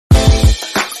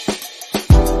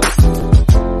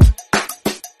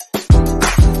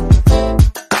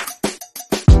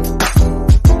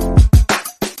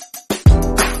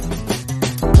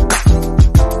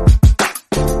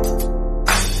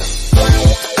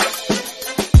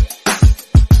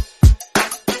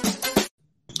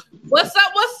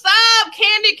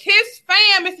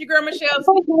Michelle,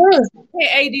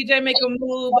 aka DJ Make a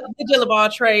Move, the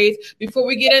Dillaball Trades. Before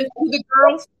we get into the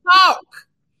girls talk,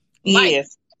 like,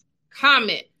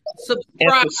 comment,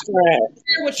 subscribe,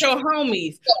 share with your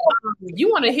homies. You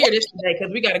want to hear this today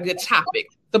because we got a good topic.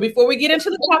 So before we get into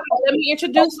the topic, let me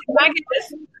introduce my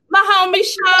guest, my homie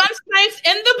Sean Snipes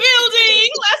in the building.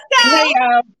 Let's go. Hey,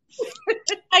 y'all.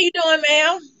 How you doing,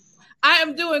 ma'am? I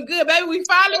am doing good, baby. We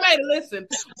finally made it. Listen,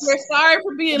 we're sorry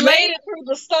for being late. Made it through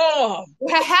the storm.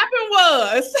 What happened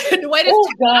was the way this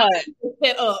God was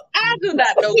set up. I do not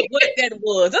know what that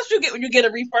was. That's what you get when you get a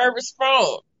refurbished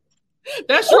phone.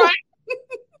 That's right.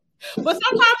 But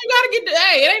sometimes you gotta get the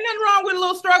it ain't nothing wrong with a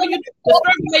little struggle. The struggle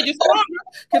made you stronger.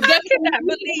 Because I cannot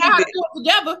believe how it. to do it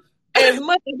together. As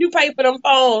much as you pay for them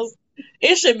phones,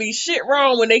 it should be shit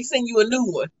wrong when they send you a new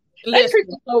one. They treat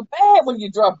you so bad when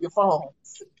you drop your phone.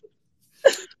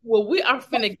 Well, we are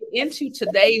finna get into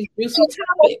today's juicy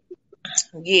topic.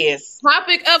 Yes.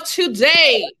 Topic of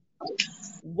today.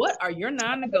 What are your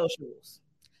non-negotiables?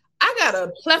 I got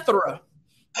a plethora.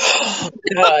 Oh,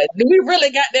 God. Do we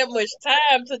really got that much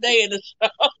time today in the show?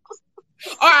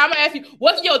 All right, I'm gonna ask you,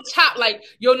 what's your top, like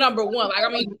your number one? Like, I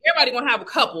mean, everybody gonna have a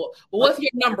couple, but what's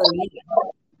your number one?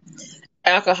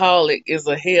 Alcoholic is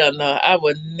a hell no. I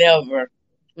would never.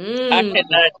 I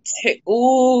cannot take.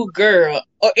 Ooh, girl,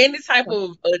 or any type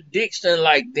of addiction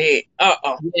like that.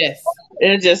 Yes,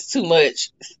 it's just too much.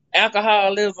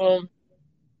 Alcoholism.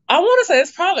 I want to say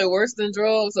it's probably worse than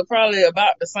drugs, or probably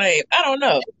about the same. I don't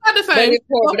know. Not the same.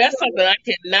 But that's something I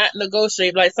cannot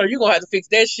negotiate. Like, so you're gonna have to fix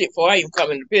that shit before I even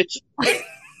come in the picture.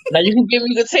 Now you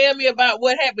can tell me about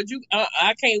what happened.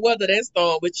 I can't weather that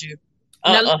storm with you.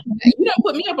 Now, you don't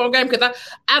put me up on game because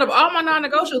out of all my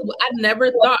non-negotiables, I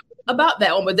never thought about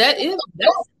that one. But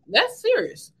that's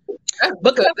serious.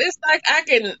 Because it's like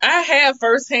I have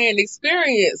firsthand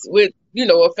experience with,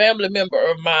 a family member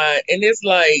of mine, and it's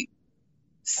like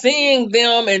seeing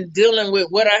them and dealing with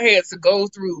what I had to go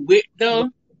through with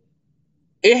them.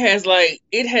 It has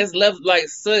left like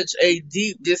such a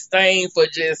deep disdain for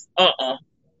just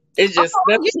It's just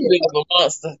that's too big of a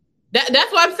monster.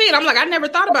 That's what I'm saying. I'm like, I never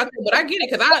thought about that, but I get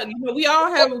it because we all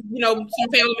have some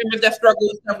family members that struggle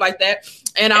with stuff like that,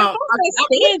 and I'm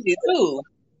stingy too.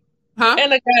 Huh?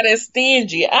 And a guy that's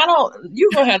stingy. You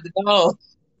gonna have to go home.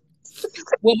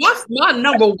 Well, my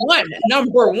number one.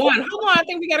 Hold on, I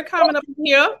think we got a comment up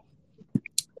here.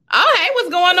 Oh, hey, what's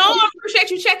going on?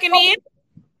 Appreciate you checking in.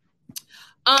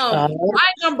 My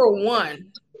number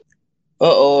one.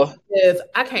 Is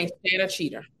I can't stand a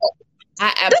cheater.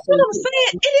 That's what I'm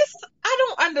saying. I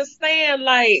don't understand.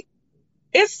 Like,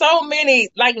 it's so many.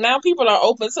 Like, now people are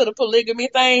open to the polygamy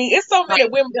thing. It's so many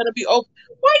women that'll be open.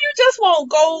 Why you just won't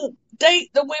go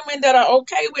date the women that are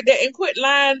okay with that and quit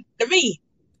lying to me?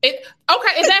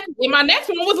 Okay, exactly. And my next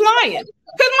one was lying.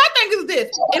 Because my thing is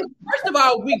this. And first of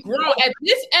all, we grow at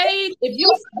this age. If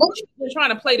you're trying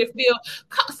to play the field,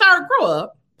 sir, grow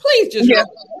up. Please just grow up.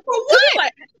 For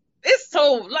what? It's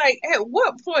so, like, at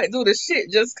what point do the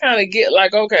shit just kind of get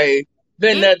like, okay,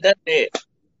 been that.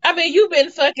 I mean, you've been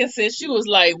fucking since you was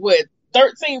like, what,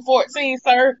 13, 14,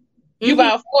 sir? You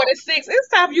about 46. It's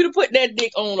time for you to put that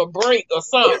dick on a break or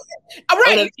something. All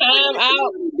right. On a time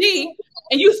out.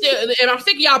 And you still, and I'm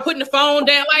sick of y'all putting the phone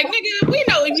down. Like, nigga, we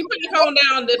know if you put the phone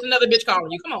down, there's another bitch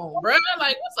calling you. Come on, bro.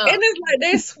 Like, what's up? And it's like,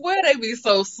 they swear they be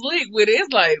so slick with it.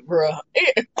 It's like, bro.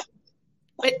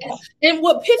 And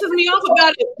what pisses me off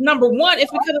about it, number one, is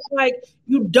because it's like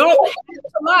you don't have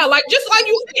to lie. Like, just like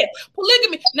you said,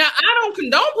 polygamy. Now, I don't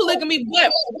condone polygamy,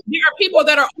 but there are people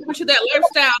that are open to that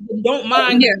lifestyle that don't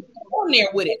mind getting on there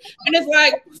with it. And it's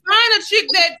like, find a chick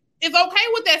that is okay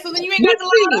with that, so then you ain't got to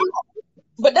lie.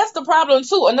 But that's the problem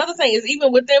too. Another thing is,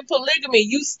 even within polygamy,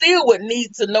 you still would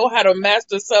need to know how to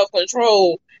master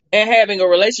self-control and having a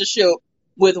relationship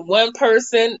with one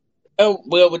person,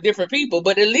 with different people,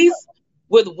 but at least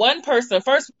with one person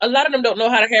first. A lot of them don't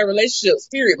know how to have relationships,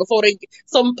 period,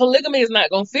 so polygamy is not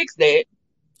going to fix that.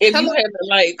 If you haven't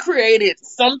like created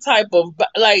some type of,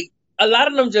 like, a lot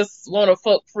of them just want to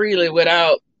fuck freely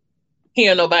without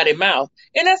hearing nobody's mouth,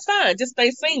 and that's fine. Just stay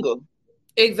single.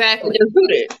 Exactly. Just do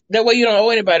that. That way you don't owe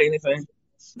anybody anything.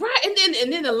 Right,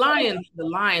 and then the lion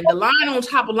on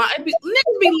top of lying.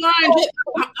 Niggas be lying just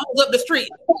up the street.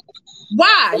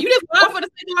 Why? You just lying for the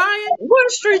sake of lying?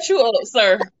 What street you up,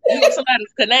 sir? You up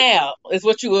somebody's canal is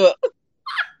what you up. Not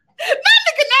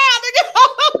the canal,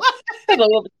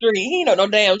 nigga. Up the street. He ain't no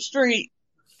damn street.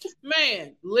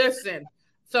 Man, listen.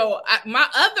 So my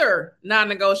other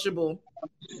non-negotiable,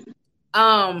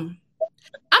 I'm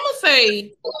gonna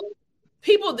say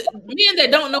men that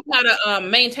don't know how to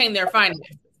maintain their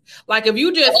finances. Like if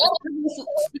you just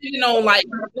spending on like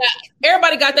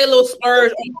everybody got their little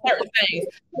splurge on certain things.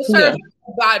 The service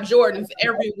buy Jordans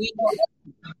every week.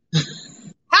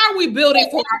 How are we building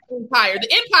for our empire? The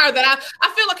empire that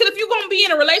I feel like, because if you're going to be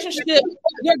in a relationship,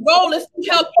 your goal is to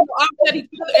help people offset each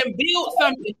other and build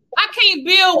something. I can't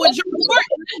build with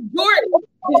Jordan. Jordan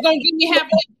is going to give me half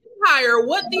an empire.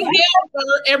 What the hell,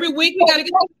 sir? Every week we got to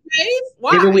get days?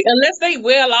 Why? Unless they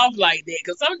well off like that.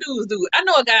 Because some dudes do. I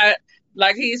know a guy,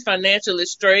 like he's financially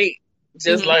straight,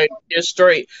 just like they're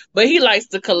straight. But he likes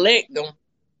to collect them.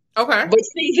 Okay. But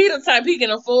see, he the type he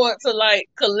can afford to like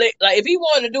collect. Like if he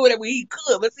wanted to do it, he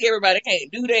could. But see, everybody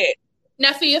can't do that.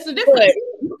 Now, see, it's a difference.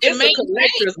 It's a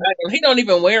collector's item. He don't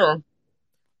even wear them.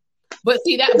 But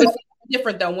see, that's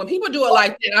different though. When people do it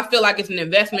like that, I feel like it's an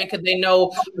investment because they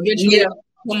know eventually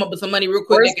come up with some money real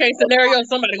quick. Worst case scenario,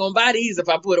 somebody gonna buy these if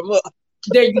I put them up.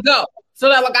 There you go. So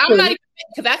that like I'm not even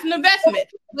because that's an investment.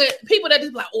 But people that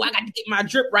just like, oh, I got to get my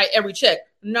drip right every check.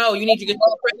 No, you need to get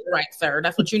your credit right, sir.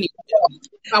 That's what you need to do.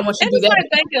 I want you to do that. Like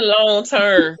thinking long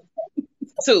term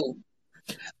too.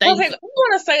 I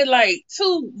want to say like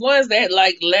two ones that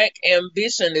like lack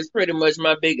ambition is pretty much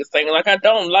my biggest thing. Like I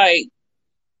don't like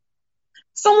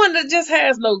someone that just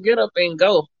has no get up and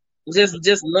go, just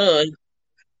none.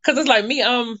 Cause it's like me,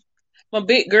 I'm a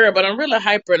big girl, but I'm really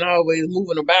hyper and always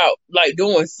moving about, like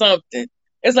doing something.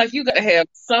 It's like you gotta have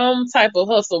some type of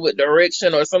hustle with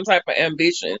direction or some type of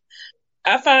ambition.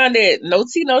 I find that no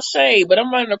tea, no shade, but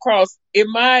I'm running across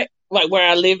in my like where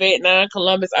I live at now in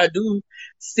Columbus. I do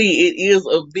see it is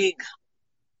a big.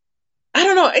 I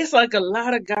don't know. It's like a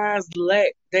lot of guys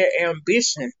lack their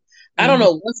ambition. I don't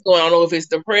know what's going on. I don't know if it's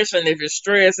depression, if it's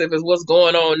stress, if it's what's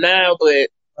going on now, but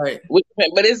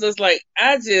it's just like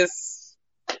I just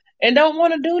don't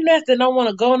want to do nothing. Don't want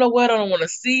to go nowhere. Don't want to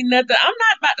see nothing. I'm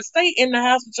not about to stay in the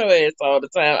house with your ass all the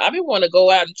time. I be want to go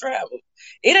out and travel.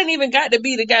 It ain't even got to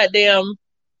be the goddamn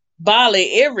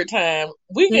Bali every time.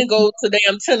 We can go to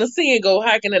damn Tennessee and go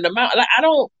hiking in the mountain. Like I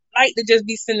don't like to just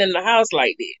be sitting in the house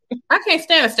like that. I can't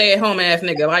stand a stay-at-home ass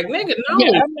nigga. Like nigga, no.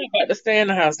 Yeah, I'm not about to stay in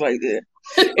the house like that.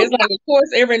 It's like, of course,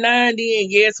 every now and then,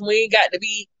 yes, we ain't got to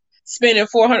be spending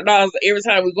 $400 every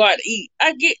time we go out to eat.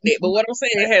 I get that, but what I'm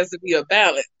saying, it has to be a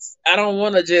balance. I don't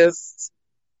want to just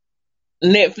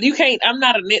Netflix. You can't. I'm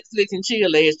not a Netflix and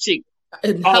chill ass chick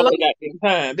all the goddamn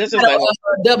time. That's just like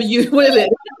WYD.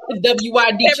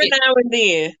 Every now and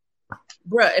then,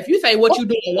 bruh. If you say what you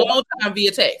doing one more time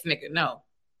via text, nigga, no.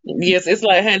 Yes, it's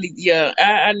like, honey, yeah,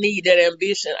 I need that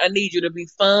ambition. I need you to be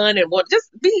fun and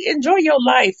enjoy your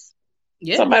life.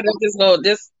 Yeah. Somebody just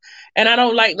gonna and I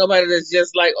don't like nobody that's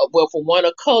just like, well, for one,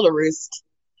 a colorist.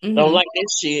 Don't like that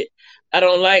shit. I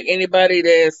don't like anybody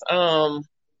that's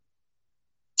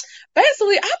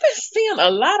basically I've been seeing a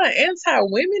lot of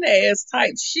anti-women ass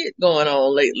type shit going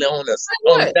on lately on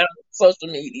social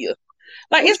media.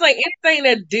 Like it's like anything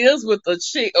that deals with a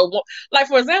chick or like,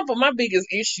 for example, my biggest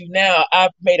issue now, I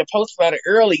made a post about it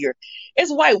earlier.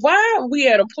 It's like, why are we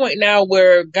at a point now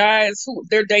where guys who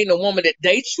they're dating a woman that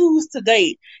they choose to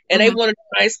date and they want to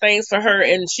do nice things for her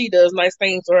and she does nice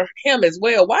things for him as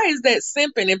well? Why is that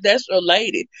simping if that's your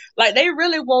lady? Like they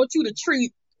really want you to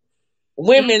treat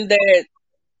women that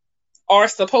are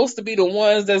supposed to be the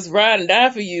ones that's ride and die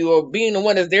for you or being the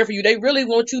one that's there for you. They really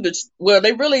want you to,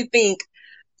 they really think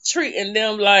treating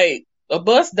them like a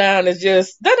bust down is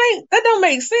just that don't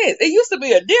make sense. It used to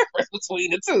be a difference between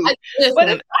the two.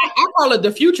 I call it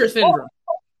the future syndrome.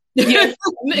 Yeah, that's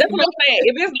what I'm saying.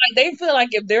 If it's like they feel like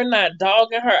if they're not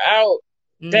dogging her out,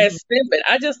 that's stupid.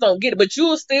 I just don't get it. But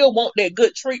you'll still want that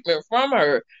good treatment from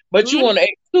her, but you want to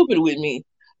act stupid with me.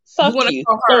 Fuck you.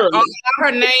 Call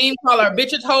her name, call her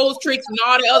bitches, hoes, tricks, and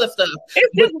all the other stuff.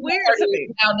 It's just weird to me.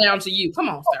 Down to you. Come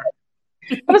on, sir.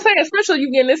 I'm saying, especially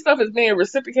you getting this stuff is being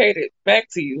reciprocated back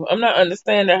to you. I'm not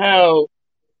understanding how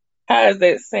is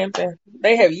that something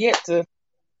they have yet to.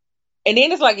 And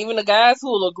then it's like even the guys who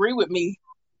will agree with me,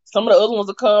 some of the other ones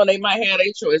will come. They might have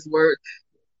their choice words.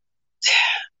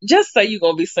 Just say you're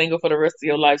gonna be single for the rest of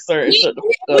your life, sir. You know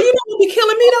what be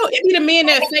killing me though? It be the men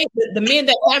that say the men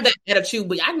that have that attitude,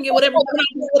 but I can get whatever,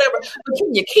 but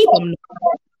can you keep them?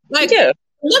 Like,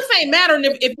 looks ain't matter.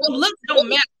 If your looks don't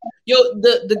matter,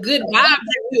 the good vibes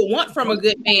that you want from a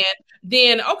good man,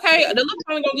 then okay, the looks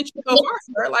only gonna get you so far,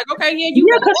 sir. Like, okay,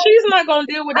 because she's not gonna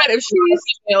deal with that if she's.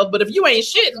 But if you ain't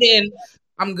shit, then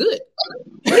I'm good.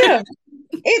 Yeah,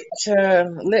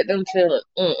 let them tell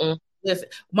it. Listen,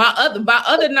 my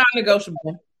other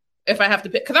non-negotiable, if I have to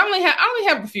pick, because I only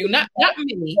have a few, not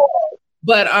many,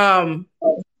 but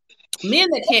men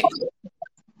that can't.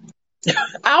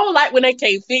 I don't like when they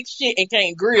can't fix shit and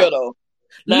can't grill though.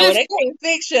 Now when they can't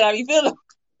fix shit, I be feeling.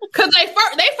 Because they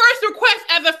first request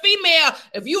as a female,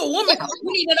 if you a woman,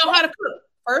 you need to know how to cook.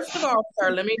 First of all, sir,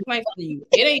 let me explain to you.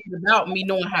 It ain't about me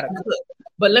knowing how to cook.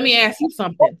 But let me ask you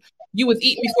something. You was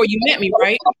eating before you met me,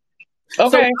 right? Okay.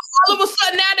 So all of a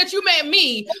sudden, now that you met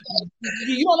me,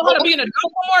 you don't know how to be an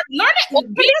adult anymore. Learn it.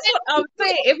 That's what I'm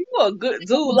saying. If you're a good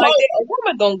dude like that, a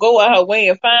woman gonna go out her way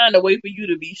and find a way for you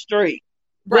to be straight.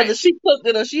 Right. Whether she cooked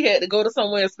it or she had to go to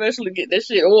somewhere special to get that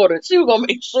shit ordered, she was gonna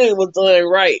make sure it was done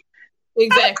right.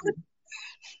 Exactly.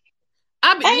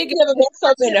 I ain't never met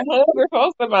so many hungry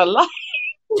folks in my life.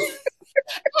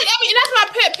 I mean, that's my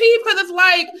pet peeve because it's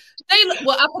like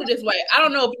I put it this way. I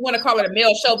don't know if you want to call it a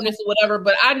male chauvinist or whatever,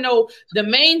 but I know the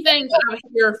main thing that I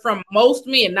hear from most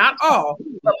men, not all,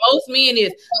 but most men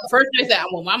is first they say,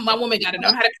 "Well, my woman got to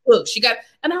know how to cook."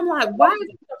 And I'm like, why is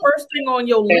it the first thing on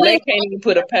your list? They can't even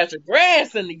put a patch of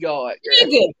grass in the yard.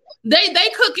 They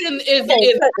cooking is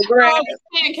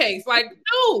pancakes. Like,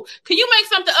 no, can you make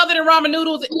something other than ramen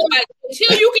noodles? Like,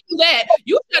 until you can do that,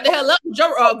 you shut the hell up with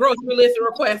your grocery list and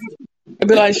request. I'd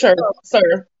be like, sure,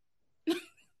 sir.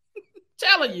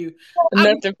 Telling you,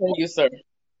 nothing for you, sir.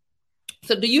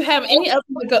 So, do you have any other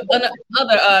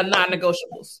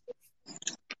non-negotiables?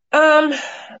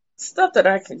 Stuff that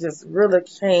I can just really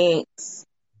can't.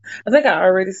 I think I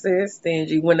already said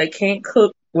stingy when they can't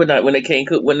cook. Well, not when they can't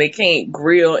cook, when they can't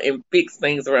grill and fix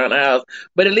things around the house.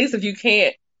 But at least if you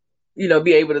can't,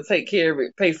 be able to take care of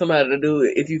it, pay somebody to do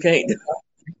it if you can't do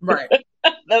it. Right.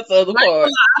 That's the other part.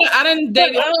 I didn't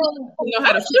date know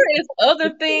how to sure it's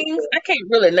other things. I can't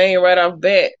really name right off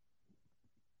bat.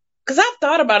 Because I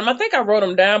thought about them. I think I wrote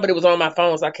them down, but it was on my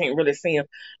phone, so I can't really see them.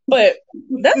 But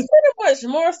that's pretty much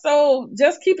more so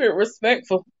just keep it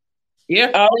respectful.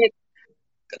 Yeah.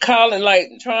 Calling, like,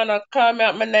 trying to call me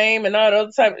out my name and all the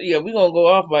other type. Yeah, we're going to go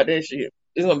off about that shit.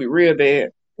 It's going to be real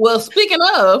bad. Well, speaking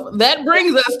of, that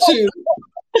brings us to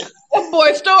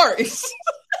F-boy stories.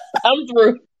 I'm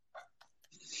through.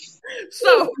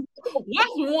 So,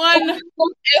 what's one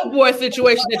F-boy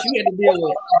situation that you had to deal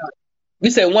with?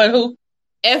 You said one who?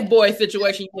 F-boy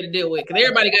situation you had to deal with. Because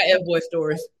everybody got F-boy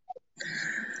stories.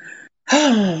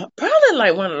 Probably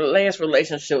like one of the last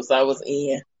relationships I was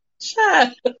in.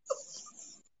 Child.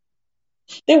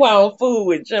 They weren't fool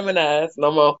with Geminis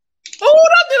no more. Oh,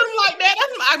 don't do them like that.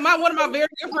 That's one of my very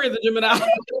good friends, a Gemini.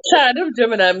 Child, them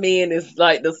Gemini men is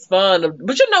like the spawn of.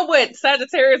 But you know what?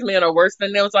 Sagittarius men are worse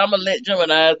than them, so I'm gonna let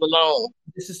Geminis alone.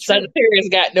 This is true. Sagittarius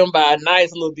got them by a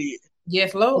nice little bit.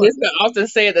 Yes, Lord. It's been often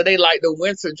said that they like the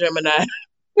winter Gemini.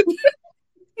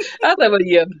 I said, well,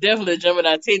 yeah, definitely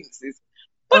Gemini tendencies.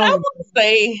 But I would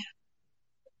say,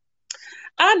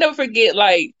 I never forget,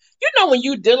 like, when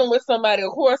you're dealing with somebody,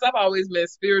 of course, I've always been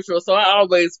spiritual, so I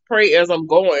always pray as I'm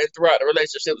going throughout the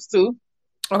relationships, too.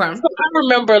 Okay. So I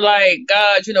remember, like,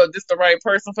 God, this the right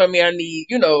person for me. I need,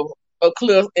 a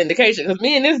clear indication. Because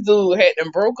me and this dude had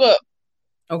them broke up.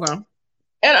 Okay.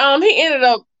 And he ended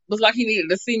up, was like he needed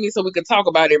to see me so we could talk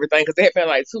about everything, because it had been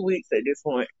like 2 weeks at this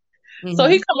point. Mm-hmm. So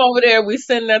he come over there, we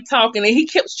sitting there talking, and he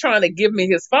kept trying to give me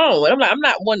his phone. And I'm like, I'm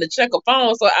not one to check a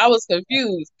phone, so I was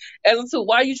confused as to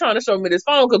why you trying to show me this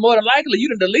phone, because more than likely you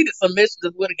done deleted some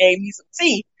messages, would have gave me some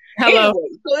tea. Hello. Anyway,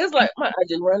 so it's like, my eye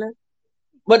just running.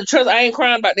 But the trust, I ain't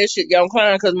crying about that shit, y'all. I'm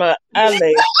crying because my eyelash.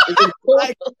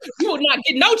 Like, you will not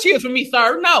get no tears from me,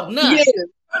 sir. No, none. Yeah,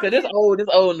 because it's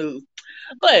old news.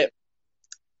 But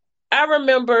I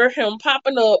remember him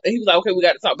popping up, and he was like, okay, we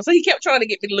got to talk. But so he kept trying to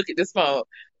get me to look at this phone.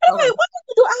 I'm like, what did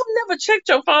you do? I've never checked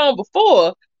your phone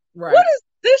before. Right. What is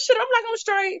this shit? I'm like, I'm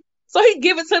straight. So he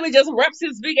give it to me, just wraps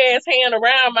his big ass hand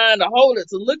around mine to hold it,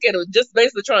 to look at it, just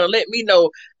basically trying to let me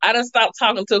know I done stopped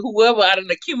talking to whoever I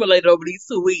done accumulated over these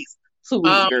 2 weeks. 2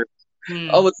 weeks, girl.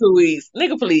 Over 2 weeks.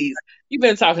 Nigga, please. You've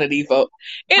been talking to these folks.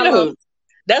 Anywho,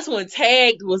 that's when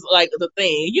Tag was like the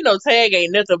thing. Tag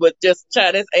ain't nothing but just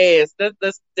child, that's ass.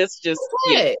 That's just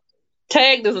yeah.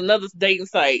 Tag is another dating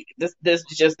site. That's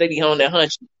just they be on that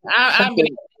hunch. I've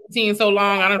been seeing so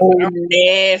long. I don't know.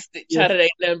 Nasty. Child, it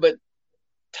ain't nothing but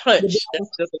hunch. That's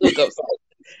just a hookup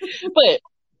site. But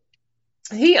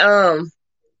he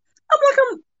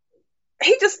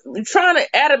he just trying to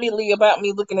adamantly about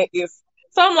me looking at this.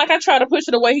 So I'm like, I tried to push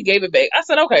it away. He gave it back. I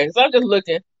said, okay. So I'm just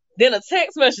looking. Then a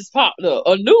text message popped up,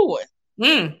 a new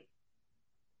one.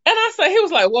 And I said, he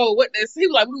was like, whoa, he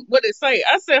was like, what did it say?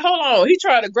 I said, hold on. He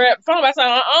tried to grab the phone. I said,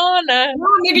 nah. No,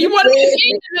 nigga, you want to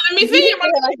see it? Let me see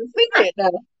it.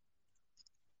 Now.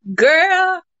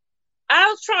 Girl, I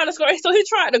was trying to score. So he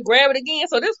tried to grab it again.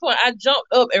 So at this point, I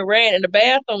jumped up and ran in the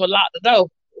bathroom and locked the door.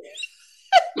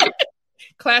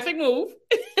 Classic move.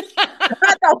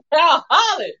 I know,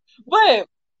 hollered. But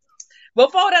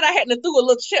Before that, I had to threw a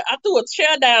little chair. I threw a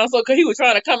chair down so because he was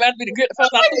trying to come after me to get the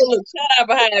first. I threw a little chair down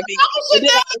behind me. And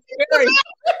then I was scary.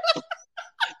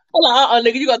 I'm like,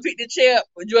 nigga, you gonna pick the chair up?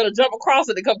 You gonna jump across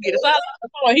it and come get it? So I locked the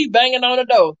phone. He banging on the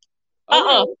door.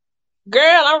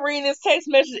 Girl, I'm reading this text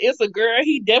message. It's a girl.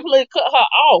 He definitely cut her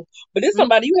off. But it's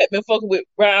somebody you had been fucking with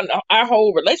around our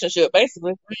whole relationship,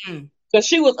 basically. Because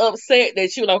she was upset that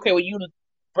she was like, okay, well, you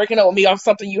breaking up with me off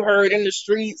something you heard in the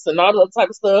streets and all that type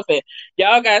of stuff. And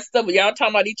y'all got stuff, but y'all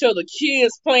talking about each other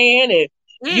kids playing and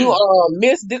you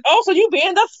missed this. Also, you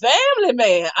being the family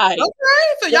man. Okay,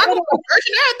 so y'all going to church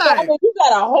and everything. I mean, you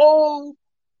got a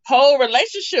whole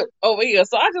relationship over here.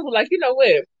 So I just was like, you know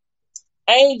what?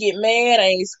 I ain't get mad, I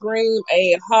ain't scream, I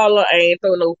ain't holler, I ain't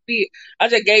throw no fit. I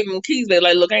just gave him keys. They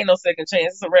like, look, ain't no second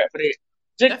chance. It's a wrap for that.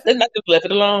 Just left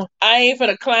it alone. I ain't for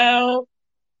the clown.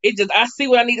 It just, I see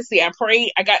what I need to see. I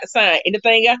prayed, I got the sign.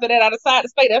 Anything after that, I decided to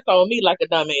stay. That's on me like a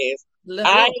dumbass.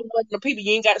 I ain't one of the people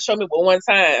you ain't got to show me but one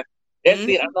time. That's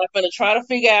it. I'm not gonna try to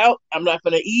figure out. I'm not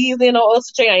gonna ease in on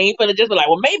us chain. I ain't gonna just be like,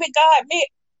 well, maybe God meant.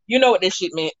 You know what this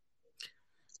shit meant.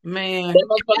 Man. That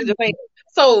motherfucker just ain't.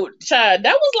 So, child,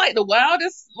 that was like the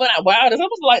wildest. That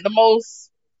was like the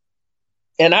most.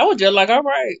 And I was just like, all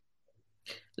right.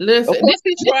 Listen, of course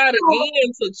he tried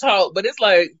again to talk, but it's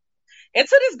like, and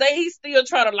to this day, he still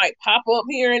try to like pop up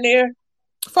here and there.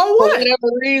 For what? For whatever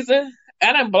reason.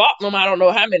 I done blocked him I don't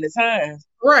know how many times.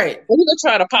 Right. But he gonna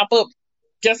try to pop up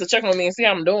just to check on me and see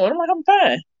how I'm doing. I'm like, I'm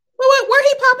fine. Well, where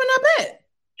he popping up at?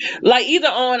 Like either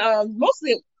on,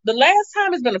 mostly, the last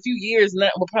time it's been a few years now,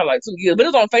 well, probably like 2 years, but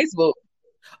it was on Facebook.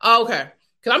 Oh, okay.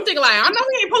 Cause I'm thinking like, I know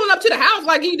he ain't pulling up to the house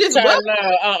like he just.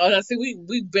 See,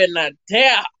 we been not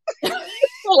there.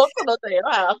 Pull up to the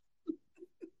damn house.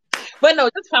 But no,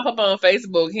 just pop up on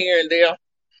Facebook here and there,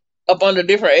 up under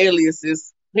different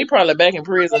aliases. He probably back in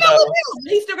prison now.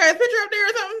 He still got his picture up there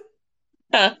or something?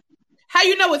 Huh? How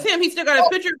you know it's him? He still got his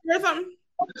picture up there or something?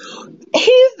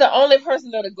 He's the only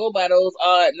person that'll go by those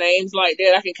odd names like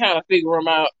that. I can kind of figure him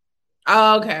out.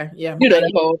 Oh, okay. Yeah. You know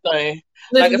the whole thing.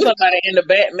 Listen, like if somebody in the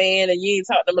Batman and you ain't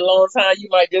talked to them a long time, you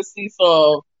might just see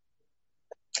some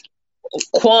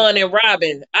Quan and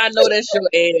Robin. I know that's your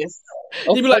ass.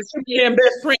 You be like, yeah,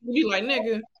 best friend. You be like,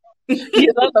 nigga.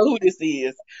 Yes, I know who this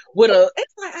is.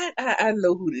 It's like I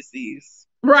know who this is.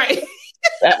 Right.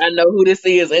 I know who this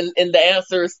is, and the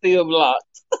answer is still blocked.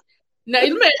 Now,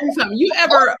 let me ask you something. You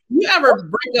ever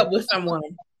break up with someone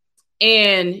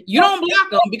and you don't block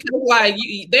them because like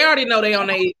they already know they on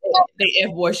they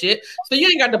F-boy shit, so you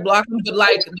ain't got to block them. But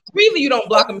like the reason you don't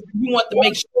block them is you want to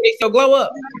make sure they still glow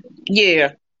up.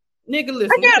 Yeah, nigga,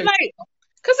 listen. I got like,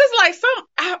 cause it's like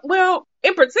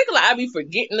in particular, I be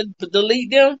forgetting to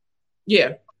delete them.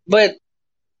 Yeah, but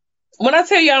when I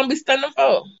tell you I don't be stunning them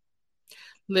for.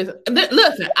 Listen,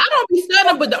 I don't be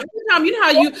stunning, but the only time, you know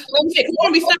how you, like you said, you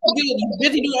don't be stunning, you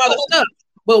busy doing all the stuff.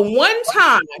 But one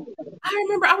time, I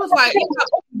remember I was like,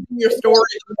 your story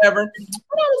or whatever, and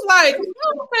I was like,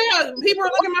 oh, okay, people are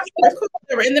looking at my stories,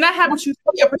 whatever. And then I happened to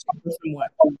see a picture with someone,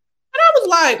 and I was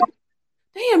like,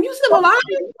 damn, you still alive?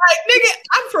 Like, nigga,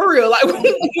 I'm for real. Like, when I'm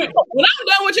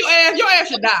done with your ass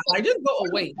should die. Like, just go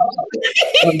away.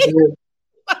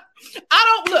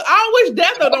 I don't wish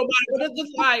death on nobody, but it's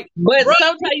just like. But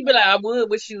sometimes you be like, I would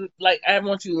wish you, like, I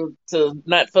want you to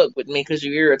not fuck with me because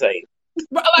you irritate.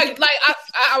 Like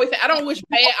I always say, I don't wish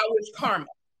bad, I wish karma.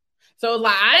 So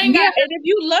like, I ain't got. And if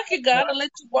you lucky, God will let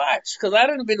you watch, because I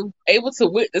done been able to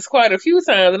witness quite a few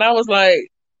times, and I was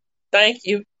like, thank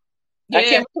you. Yeah. I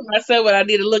can't put myself, but I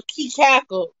did a little key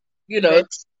cackle, you know.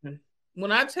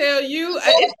 When I tell you.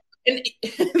 And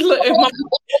look, if my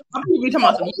people be talking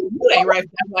about something, you ain't right.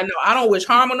 I know I don't wish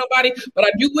harm on nobody, but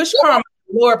I do wish karma.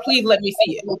 Lord, please let me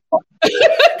see it.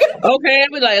 Okay, I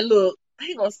be like, look, I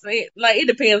ain't gonna say it. Like, it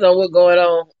depends on what's going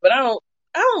on, but I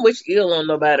don't wish ill on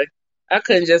nobody. I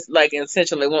couldn't just like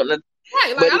intentionally want to.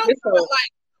 Right, like I don't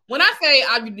like when I say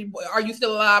are you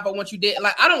still alive? I want you dead.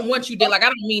 Like I don't want you dead. Like I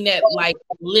don't mean that like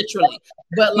literally,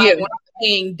 but like when I'm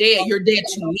saying dead, you're dead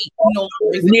to me.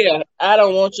 You know, I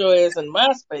don't want your ass in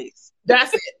my space.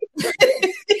 That's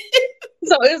it.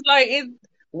 So it's like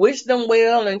wish them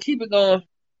well and keep it going.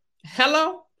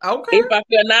 Hello, okay. If I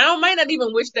feel now, I might not even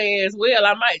wish their ass well.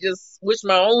 I might just wish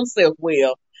my own self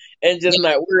well and just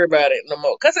not worry about it no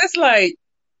more. Because it's like,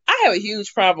 I have a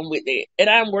huge problem with that, and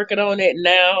I'm working on it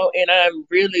now, and I'm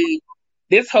really,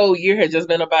 this whole year has just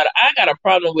been about it. I got a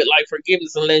problem with like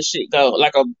forgiveness and letting shit go,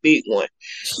 like a big one.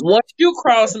 Once you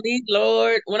cross me,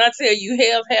 Lord, when I tell you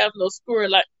hell have no story,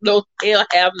 like no hell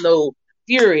have no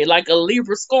fury, like a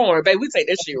Libra scorn, baby, we take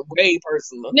that shit way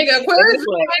personal. Nigga,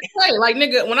 like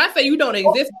nigga, when I say you don't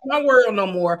exist in my world no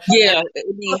more, yeah,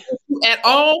 at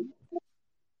all.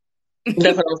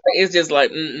 That's what I'm saying. It's just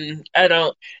like, I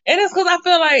don't. And it's because I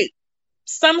feel like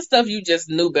some stuff you just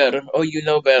knew better or you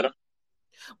know better.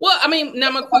 Well, I mean,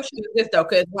 now my question is this though,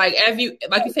 because like you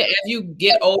said, as you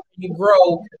get older, you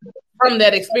grow from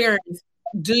that experience.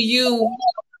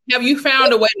 Have you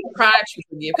found a way to try to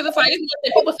forgive? Because it's like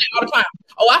people say all the time,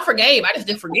 "Oh, I forgave, I just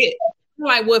didn't forget." I'm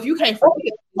like, well, if you can't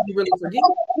forget, you really forget?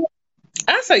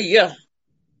 I say yeah.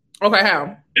 Okay, how?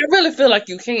 I really feel like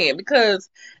you can, because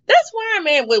that's why I'm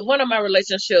at with one of my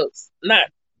relationships, not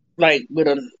like with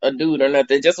a dude or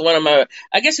nothing, just one of my,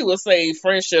 I guess you would say,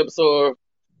 friendships or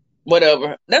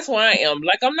whatever. That's why I am.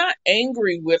 Like, I'm not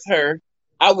angry with her.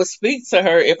 I would speak to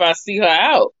her if I see her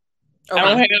out. Okay. I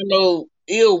don't have no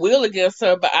ill will against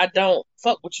her, but I don't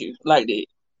fuck with you like that.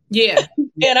 Yeah.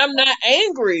 And I'm not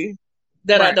angry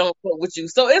that I don't fuck with you.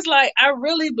 So it's like, I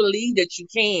really believe that you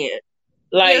can.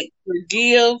 Like,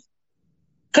 forgive.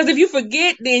 Because if you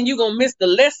forget, then you're going to miss the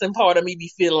lesson part of me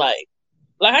be feel like.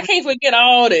 Like, I can't forget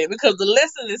all that because the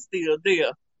lesson is still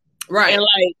there. Right. And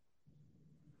like,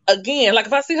 again, like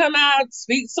if I see her now, I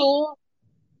speak to her,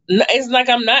 it's like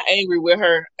I'm not angry with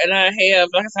her. And I feel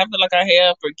like I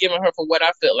have forgiven her for what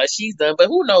I felt like she's done. But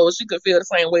who knows? She could feel the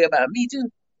same way about me too.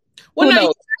 Well, who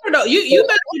knows? You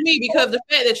better than me, because the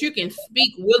fact that you can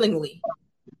speak willingly.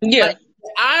 Yeah. Like,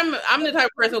 I'm the type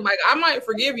of person, like, I might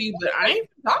forgive you, but I ain't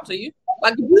talk to you.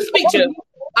 Like, if you speak to me,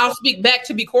 I'll speak back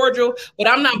to be cordial, but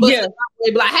I'm not busting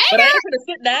be like, hey, but I ain't gonna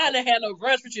sit down and have no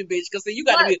brunch with you, bitch. Because you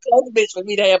got to be a close bitch for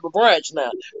me to have a brunch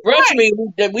now. Brunch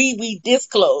means that we this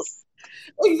close.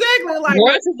 Exactly. Like,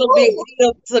 brunch is a big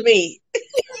deal to me.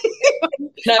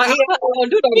 Now, like, I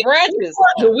don't do no brunches.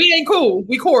 We ain't cool.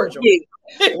 We cordial.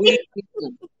 Yeah.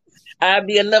 I'd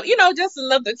be enough, just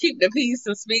enough to keep the peace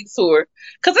and speak to her.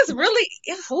 Because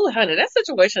honey, that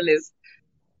situation is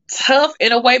tough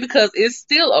in a way, because it's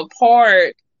still a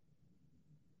part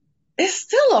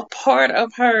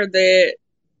of her that,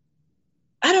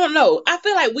 I don't know. I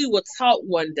feel like we will talk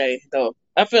one day, though.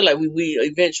 I feel like we will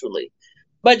eventually.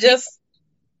 But just,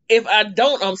 if I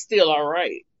don't, I'm still all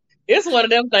right. It's one of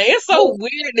them things. It's so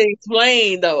weird to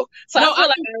explain, though. So I feel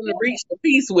like I'm going to reach the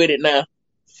peace with it now.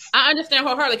 I understand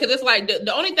wholeheartedly, because it's like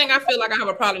the only thing I feel like I have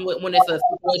a problem with when it's a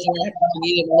situation where I have to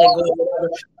forgive and let go or whatever,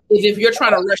 is if you're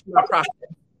trying to rush my process.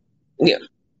 Yeah.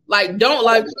 Like, don't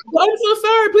like, oh, I'm so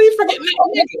sorry, please forget me.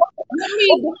 Let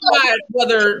me decide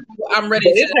whether I'm ready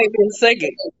to. It take me a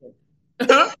second.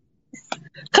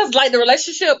 Because like the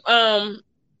relationship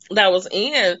that I was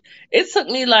in, it took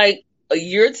me like a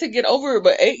year to get over it,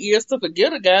 but 8 years to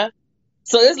forget a guy.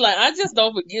 So it's like, I just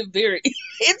don't forgive very. It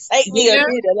takes me a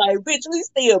minute. Like, bitch, we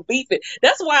still beefing.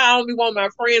 That's why I don't be wanting my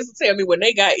friends to tell me when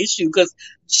they got issue, because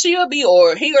she'll be,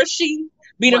 or he or she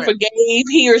be done forgave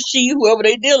he or she, whoever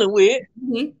they dealing with,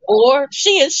 or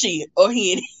she and she, or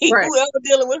he and he, whoever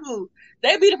dealing with who.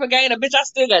 They be done forgave, bitch, I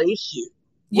still got issue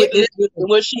with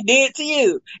what she did to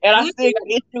you. And I still got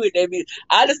issue with that bitch.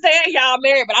 I understand y'all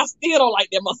married, but I still don't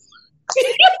like them.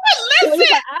 Listen,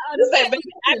 I understand, baby.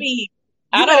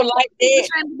 I don't like that.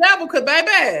 The devil, because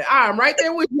baby, I'm right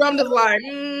there with you. I'm just like,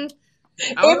 it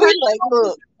be like,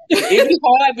 look, it be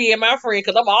hard being my friend,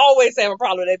 because I'm always having a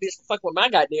problem with that bitch fucking with my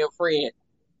goddamn friend.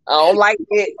 I don't like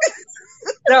it.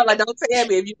 No, like, don't tell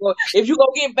me if you go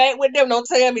get back with them. Don't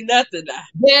tell me nothing.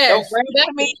 Yes, don't bring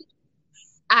me.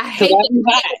 I hate it.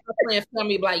 My friends tell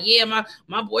me like, yeah, my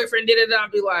boyfriend did it. I'll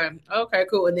be like, okay,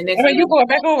 cool. And then next you going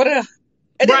back over there.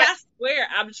 And then I swear,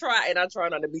 I try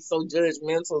not to be so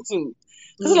judgmental too.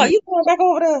 It's like, you going back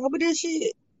over there over this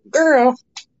shit, girl.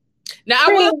 Now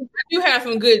I do have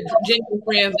some good genuine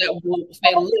friends that will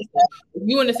say, listen, if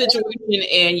you in a situation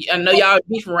and I know y'all are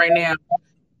beefing right now,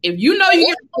 if you know you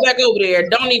get back over there,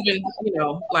 don't even,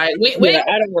 like,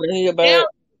 I don't want to hear about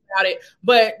it.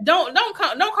 But don't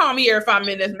call me every 5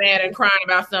 minutes mad and crying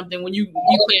about something when you can't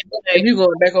say. If you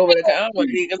going back over there, I don't want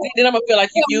to hear, because then I'm gonna feel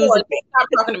like you using me. Stop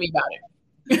talking to me about it.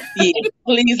 Yeah,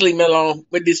 please leave me alone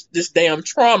with this damn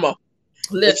trauma.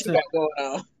 Listen. That you got going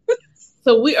on.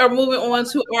 So we are moving on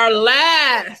to our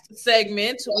last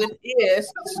segment, which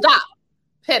is Stop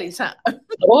Petty Time.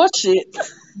 Oh, shit.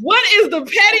 What is the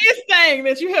pettiest thing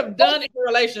that you have done in your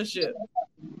relationship?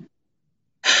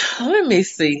 Let me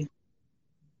see.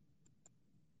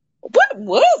 What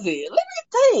was it? Let me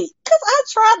think. Because I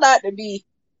try not to be.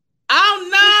 Oh,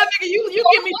 no, nigga. You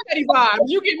give me petty vibes.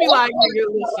 You give me like, nigga,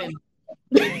 listen.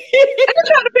 I'm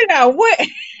trying to figure out what.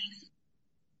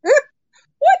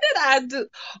 What did I do?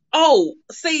 Oh,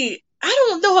 see, I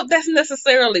don't know if that's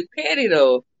necessarily petty,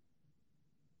 though.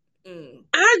 I don't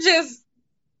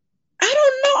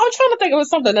know. I'm trying to think of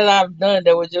something that I've done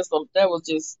that was just,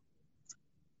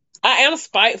 I am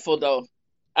spiteful, though.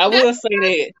 I will say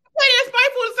that. Petty and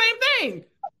spiteful the same thing.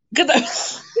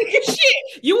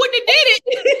 Shit, you wouldn't have did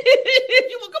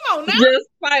it. Come on now. Just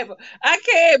fight. I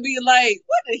can't be like,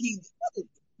 what did he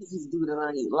do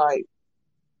tonight? Like,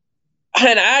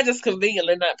 and I just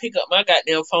conveniently not pick up my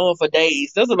goddamn phone for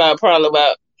days. That's about probably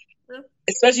about,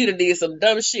 especially to do some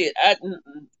dumb shit.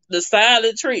 The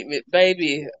silent treatment,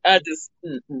 baby. I just,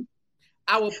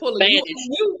 I will pull a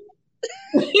you.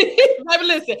 Baby,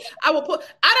 listen,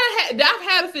 I've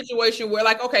had a situation where,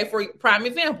 like, okay, for prime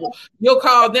example, you'll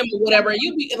call them or whatever, and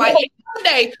you be like, one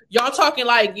day y'all talking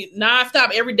like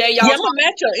nonstop every day. Y'all, I'm gonna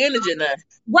match your energy now.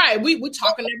 Right, we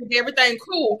talking every day, everything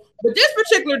cool. But this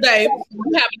particular day,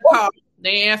 you have to call,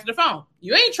 they answer the phone.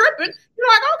 You ain't tripping. You're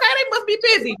like, okay, they must be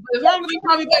busy. But as long as you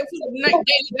call me back to the next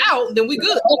day out, then we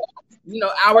good.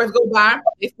 Hours go by,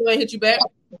 they still ain't hit you back.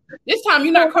 This time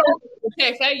you're not calling.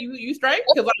 Okay, say you straight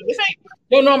because like this ain't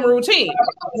your normal routine.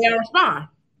 They don't respond.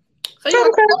 So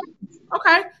you're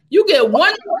okay. You get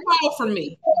one call from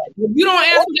me. If you don't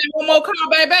answer that one more call,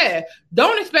 baby,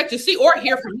 don't expect to see or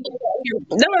hear from me.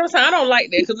 That's what I'm saying. I don't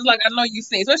like that because it's like I know you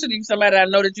seen, especially if somebody I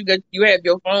know that you have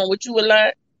your phone with you a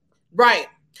lot. Right.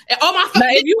 And all my now,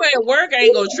 if you at work, I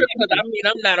ain't gonna trip because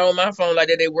I'm not on my phone like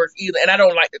that at work either, and I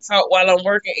don't like to talk while I'm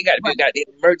working. It got to be a goddamn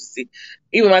emergency.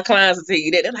 Even my clients will tell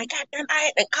you that. They're like, "Goddamn, I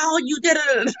had to call you."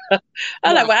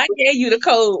 I'm like, "Well, I gave you the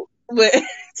code, but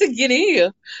to get in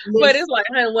here." But it's like,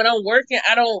 honey, when I'm working,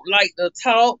 I don't like to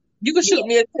talk. You can shoot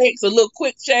me a text, a little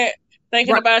quick chat,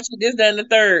 thinking about you, this, that, and the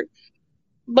third.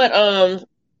 But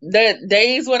that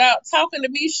days without talking to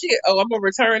me, shit. Oh, I'm gonna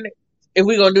return it. If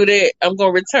we gonna do that, I'm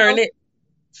gonna return it.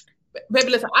 Baby,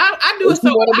 listen, I do it so.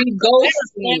 You want to be ghost,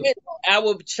 damn it? I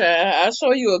will try. I'll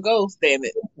show you a ghost, damn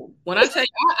it. When I tell you,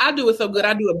 I do it so good,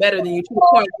 I do it better than you to the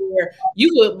point where you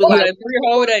would be like 3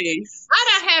 whole days.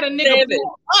 I done had a nigga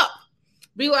pull up,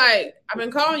 be like, "I've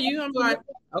been calling you." I'm like,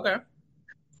 okay.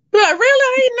 But really,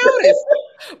 I ain't noticed.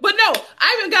 But no,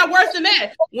 I even got worse than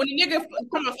that. When the nigga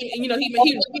come up, he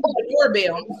the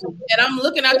doorbell, and I'm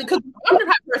looking out because I'm the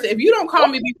type of person. If you don't call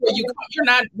me before you come, you're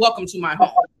not welcome to my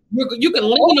home. You can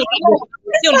lean on me.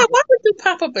 Why would you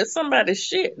pop up at somebody's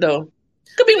shit though?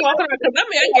 Could be walking around because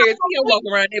I guarantee you're walking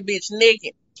around that bitch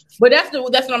naked. But that's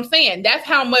what I'm saying. That's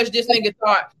how much this nigga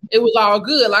thought it was all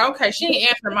good. Like, okay, she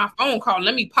ain't answering my phone call.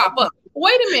 Let me pop up.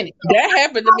 Wait a minute. That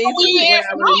happened to me too when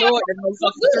I was annoyed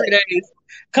for 3 days.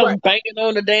 Come banging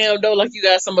on the damn door like you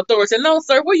got some authority. No,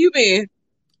 sir, where you been?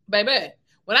 Baby,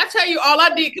 when I tell you all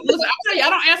I did, listen, I tell you, I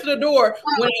don't answer the door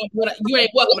when you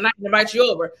ain't welcome and I can invite you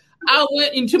over. I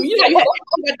went into you had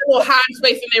that little hiding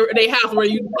space in their house where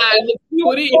you hide and look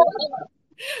what it is.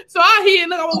 So I hear and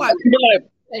look, I was like,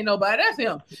 ain't nobody, that's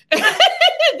him.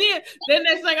 then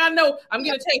next thing I know, I'm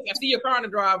getting a text. I see your car in the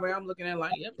driveway. I'm looking at it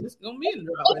like, yep, it's gonna be in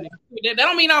the driveway. That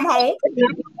don't mean I'm home.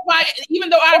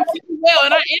 Even though I'm well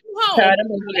and I am home. God, that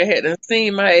motherfucker had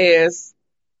seen my ass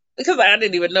because I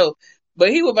didn't even know.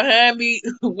 But he was behind me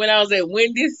when I was at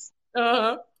Wendy's.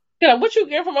 Yeah, what you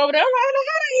get from over there? I'm like,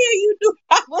 how the hell you do?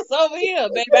 I was over here,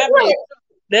 baby.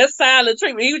 That's silent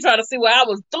treatment. He was trying to see what I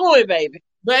was doing, baby.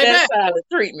 That's silent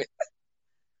treatment.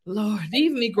 Lord,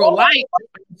 these Negro life.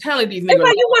 I'm telling these niggas.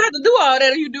 Like, you won't have to do all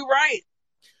that if you do right.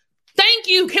 Thank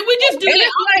you. Can we just do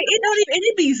that?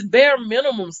 It be bare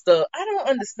minimum stuff. I don't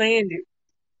understand it.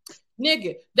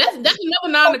 Nigga, that's another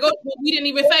non-negotiable we didn't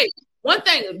even say. One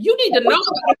thing, you need to know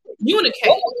how to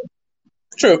communicate.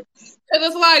 True. Because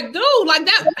it's like, dude, like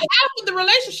that half of the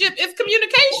relationship is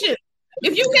communication.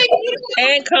 If you can't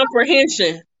communicate and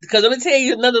comprehension. Because let me tell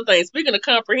you another thing. Speaking of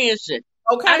comprehension,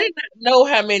 okay, I did not know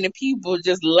how many people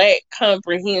just lack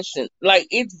comprehension. Like,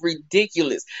 it's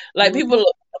ridiculous. Like, people,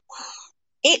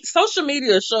 social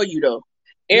media will show you though.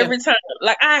 Every time.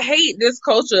 Like, I hate this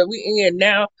culture we in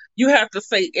now. You have to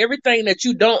say everything that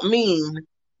you don't mean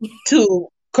to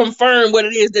confirm what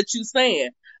it is that you're saying.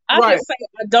 I can say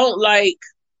I don't like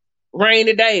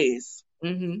rainy days.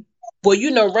 Mm-hmm.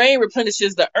 Well, rain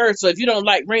replenishes the earth. So if you don't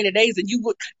like rainy days, then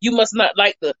you must not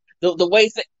like the way.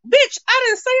 Bitch, I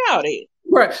didn't say all that.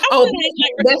 Right.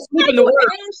 That's flipping the word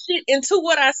shit into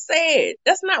what I said.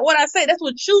 That's not what I said. That's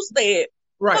what you said.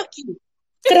 Right. Fuck you.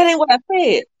 That ain't what I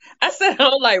said. I said I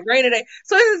don't like rainy days.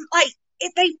 So it's like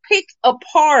if they pick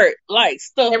apart like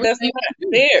stuff that's not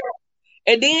there,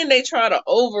 and then they try to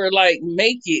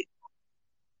make it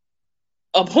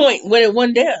a point when it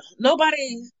wasn't there.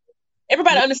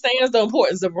 Everybody understands the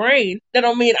importance of rain. That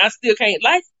don't mean I still can't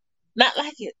not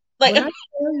like it. Like, when I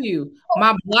tell you,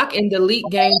 my block and delete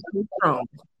game too strong.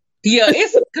 Yeah,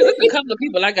 it's because it's a couple of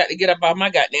people I got to get up off my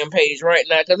goddamn page right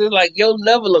now because it's like your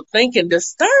level of thinking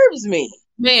disturbs me.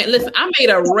 Man, listen, I made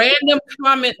a random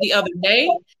comment the other day,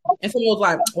 and someone was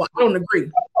like, "Well, I don't agree."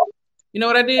 You know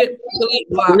what I did? Delete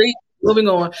block. Moving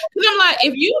on. Because I'm like,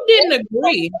 if you didn't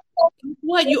agree,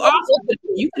 what you also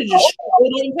you could just go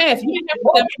on past. You didn't have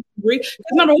to tell me to agree. Because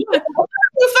number one, I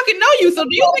don't fucking know you. So do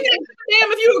you think I give a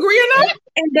damn if you agree or not?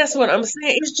 And that's what I'm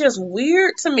saying. It's just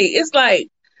weird to me. It's like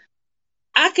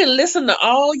I can listen to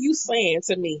all you saying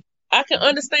to me. I can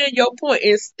understand your point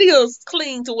and still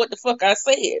cling to what the fuck I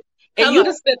said. And you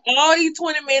just spent all these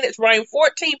 20 minutes writing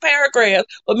 14 paragraphs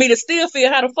for me to still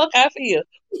feel how the fuck I feel.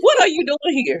 What are you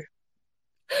doing here?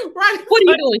 Right. What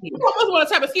are you doing here? I almost want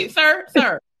to type of skit,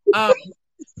 sir.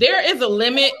 There is a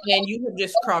limit and you have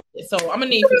just crossed it. So I'm gonna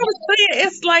need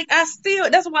it's like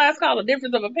that's why it's called a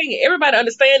difference of opinion. Everybody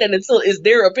understands it until it's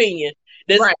their opinion.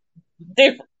 That's right.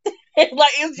 Different.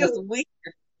 Like it's just weird.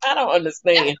 I don't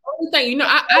understand. That's the only thing, you know,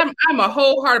 I'm a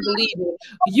wholehearted believer.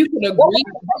 You can agree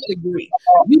or disagree.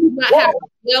 You do not have to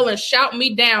yell and shout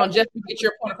me down just to get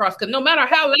your point across. Because no matter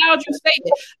how loud you say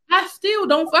it, I still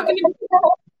don't fucking agree.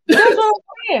 That's what I'm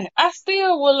saying. I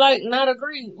still would like not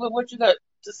agree with what you got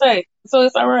to say. So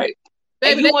it's all right.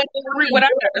 Baby, you want to agree what I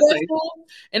got to say.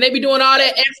 And they be doing all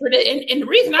that effort. And the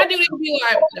reason I do it be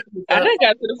like, I think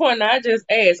got to the point I just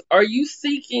asked, are you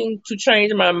seeking to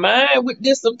change my mind with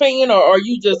this opinion, or are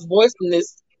you just voicing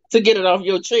this to get it off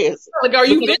your chest? Like, are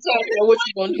you what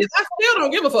you gonna do? I still don't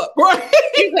give a fuck, right?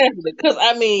 Exactly. Because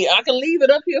I mean, I can leave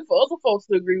it up here for other folks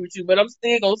to agree with you, but I'm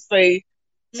still gonna say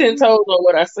 10 toes on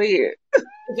what I said.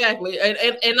 Exactly.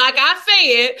 And like I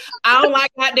said, I don't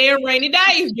like goddamn rainy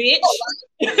days, bitch.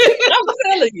 I'm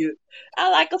telling you.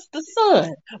 I like us the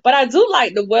sun. But I do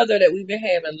like the weather that we've been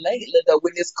having lately, though,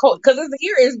 with this cold. Because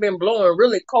here it's been blowing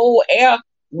really cold air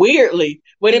weirdly.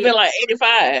 When it's been like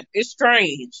 85. It's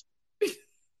strange.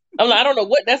 I'm like, I don't know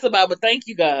what that's about, but thank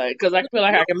you, God, because I feel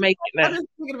like I can make it now. I'm just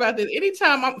thinking about this.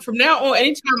 Anytime I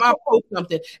post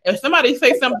something, if somebody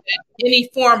say something in any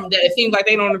form that it seems like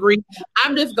they don't agree,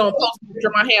 I'm just gonna post a picture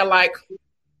of my hair like.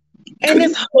 And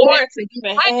it's hard to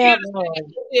even have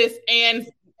this, and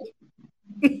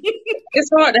it's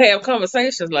hard to have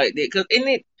conversations like that because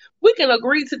we can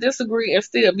agree to disagree and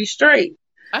still be straight.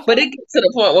 But it gets to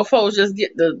the point where folks just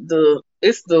get the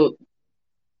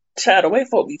child away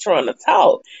folk be trying to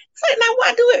talk. It's like, now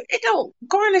why do it? It don't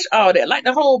garnish all that, like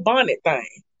the whole bonnet thing.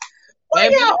 Why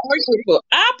y'all argue with?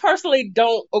 I personally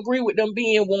don't agree with them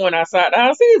being worn outside the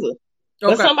house either.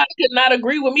 But somebody could not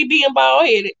agree with me being bald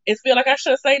headed and feel like I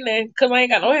shouldn't say nothing because I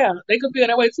ain't got no hair. They could feel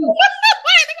that way too.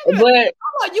 But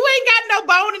you ain't got no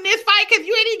bone in this fight because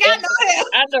you ain't even got no hair.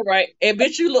 I know, right? And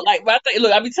bitch, you look like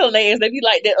look, I be telling their ass they be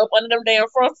like that up under them damn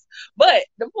fronts. But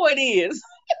the point is,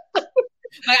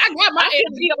 like I got my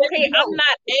ass be okay. I'm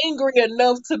not angry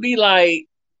enough to be like,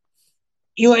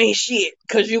 you ain't shit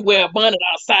because you wear a bonnet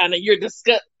outside and you're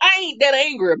disgusted. I ain't that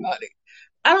angry about it.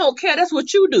 I don't care. That's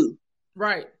what you do.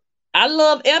 Right. I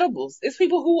love edibles. It's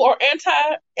people who are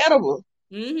anti-edible.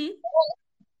 Mm-hmm.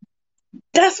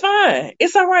 That's fine.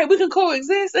 It's all right. We can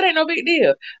coexist. It ain't no big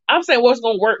deal. I'm saying what's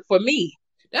going to work for me.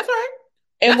 That's right.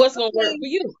 And what's going to work for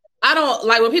you. I don't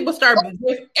like when people start.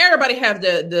 Everybody have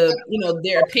the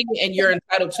their opinion, and you're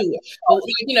entitled to it. But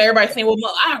everybody's saying, "Well,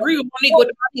 I agree with Monique with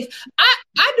the bodies."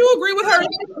 I do agree with her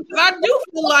because I do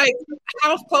feel like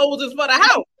house clothes is for the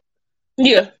house.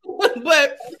 Yeah,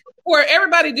 but for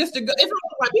everybody just to go, it's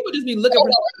like people just be looking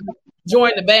for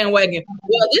join the bandwagon.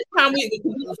 Well, this time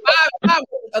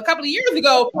a couple of years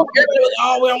ago, everybody was,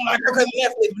 oh, we don't like her because of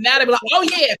Netflix. Now they be like, oh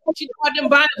yeah, she got them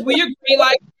bonnets. We agree,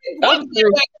 like,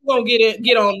 we're gonna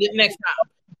get on it next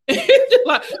time.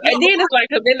 Like, and then it's like,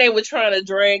 cause then they were trying to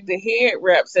drag the head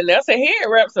wraps, and that's a head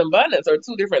wraps and bonnets are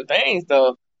two different things,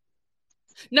 though.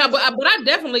 No, but I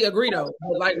definitely agree though.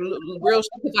 Like real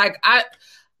shit, like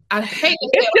I hate.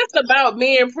 It's just about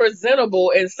being presentable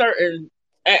in certain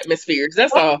atmospheres.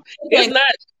 That's all. It's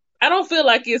not. I don't feel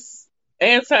like it's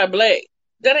anti-black.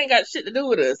 That ain't got shit to do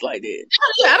with us like that.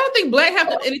 Yeah, I don't think black have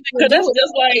anything to do that's with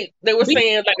just like they were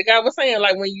saying, like the guy was saying,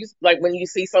 like when you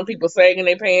see some people sagging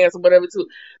their pants or whatever too.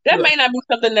 That may not be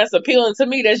something that's appealing to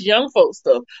me. That's young folk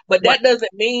stuff. But that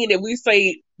doesn't mean that we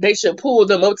say they should pull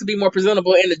them up to be more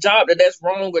presentable in the job that's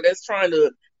wrong or that's trying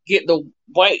to get the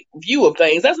white view of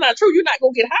things. That's not true. You're not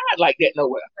gonna get hired like that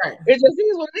nowhere. Right. It just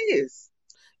is what it is.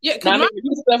 Yeah, now, if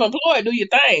you're self-employed, do your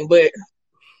thing, but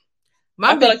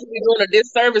I feel like you'd be doing a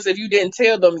disservice if you didn't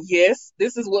tell them, yes,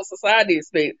 this is what society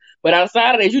expects. But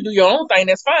outside of that, you do your own thing.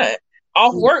 That's fine.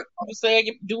 Off work, you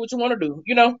say do what you want to do.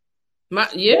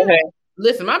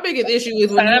 Listen, my biggest issue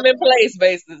is when time and place,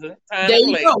 basically. There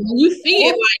you go. When you see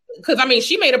it, like, because I mean,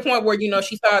 she made a point where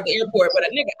she saw at the airport, but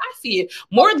nigga, I see it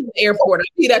more than the airport. I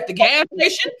see it at the gas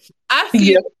station. I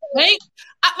see it at the bank.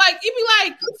 You be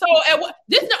like, so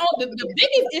this is the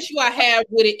biggest issue I have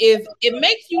with it is it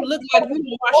makes you look like you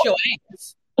don't wash your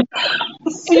ass.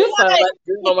 You sound like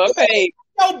you on my page.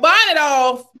 Your bonnet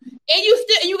off, and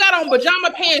you got on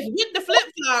pajama pants with the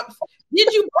flip flops.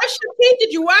 Did you brush your teeth?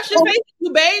 Did you wash your face? Did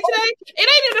you bathe today? It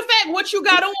ain't even the fact what you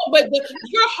got on, but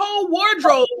your whole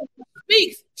wardrobe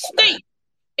stinks.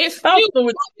 It's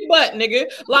stupid, butt, nigga.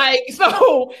 Like,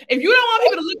 so if you don't want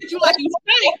people to look at you like you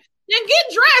stink, then get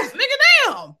dressed, nigga.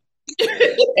 Damn.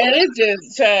 And it's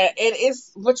just, and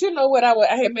it's, but you know what?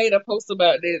 I had made a post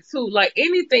about that too. Like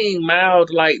anything mild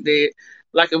like that,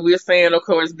 like if we're saying, of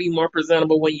course, be more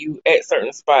presentable when you at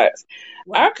certain spots.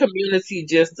 Right. Our community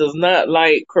just does not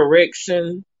like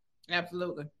correction,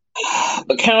 absolutely,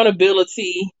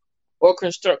 accountability, or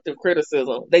constructive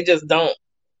criticism. They just don't.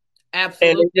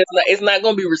 Absolutely. And it's not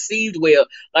going to be received well.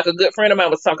 Like a good friend of mine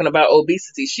was talking about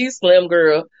obesity. She's a slim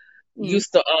girl,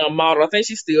 used to model. I think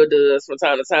she still does from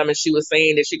time to time. And she was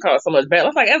saying that she caught so much bad. I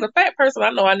was like, as a fat person,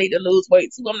 I know I need to lose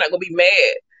weight too. I'm not going to be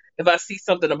mad if I see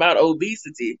something about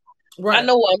obesity. Right. I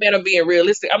know I'm being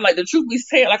realistic. I'm like, the truth be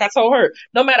said, like I told her,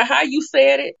 no matter how you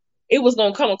said it, it was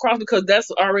going to come across because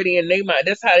that's already in their mind.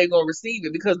 That's how they're going to receive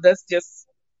it because that's just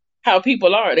how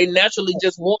people are. They naturally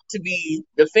just want to be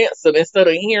defensive instead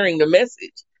of hearing the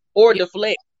message or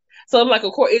deflect. So I'm like,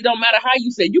 of course, it don't matter how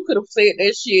you said. You could have said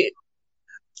that shit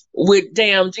with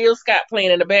damn Jill Scott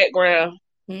playing in the background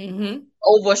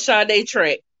over a Sade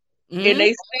track, and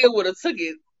they still would have took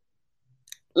it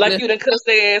like you done cuss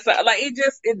their ass out. Like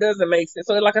it doesn't make sense.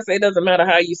 So like I said, it doesn't matter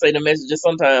how you say the messages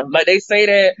sometimes. Like they say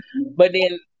that, but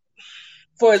then,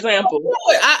 for example,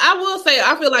 I will say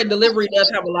I feel like delivery does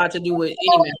have a lot to do with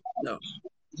any message, though.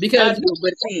 Because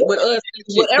with us,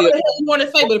 whatever the hell you want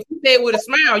to say, but if you say it with a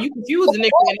smile, you confuse the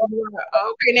nigga and you're like,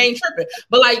 oh, okay, they ain't tripping.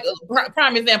 But like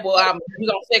prime example, we're gonna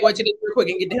segue to this real quick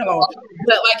and get the hell on.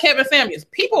 But like Kevin Samuels,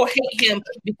 people hate him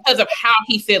because of how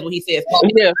he says what he says.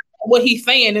 Yeah, what he's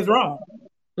saying is wrong.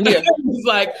 Yeah, he's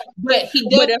like, but he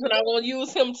does. But that's what I want to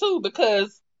use him too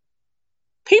because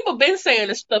people been saying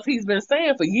the stuff he's been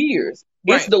saying for years.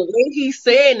 Right. It's the way he's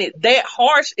saying it that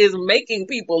harsh is making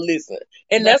people listen.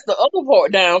 And that's the other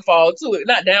part downfall to it.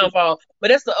 Not downfall, but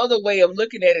that's the other way of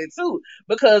looking at it too.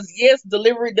 Because yes,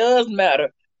 delivery does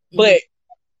matter. But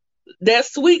that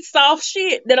sweet, soft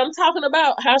shit that I'm talking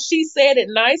about, how she said it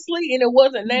nicely and it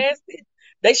wasn't nasty,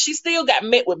 that she still got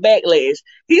met with backlash.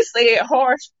 He said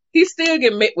harsh, he still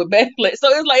get met with backlash. So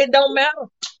it's like it don't matter.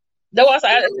 That's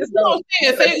why I just don't.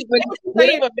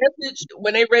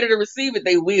 When they ready to receive it,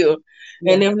 they will.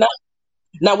 Yeah. And if not,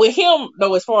 now with him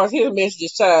though, as far as his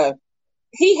messages, child,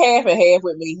 he half and half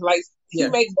with me. Like he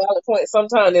makes valid points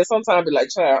sometimes, and sometimes be like,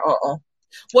 child,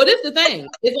 Well, this is the thing.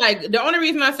 It's like the only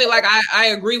reason I say like I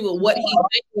agree with what he's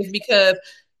saying is because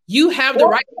you have the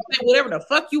right to say whatever the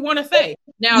fuck you want to say.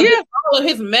 Now, all of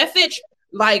his message,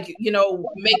 like make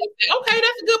it say, okay,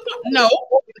 that's a good point. No,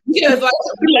 because like.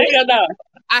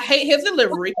 I hate his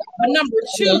delivery. But number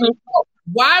two,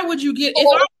 why would you get?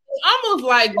 It's almost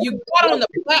like you got on the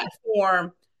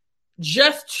platform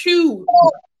just to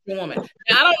woman.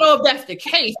 Now, I don't know if that's the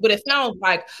case, but it sounds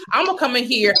like I'm gonna come in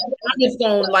here and I'm just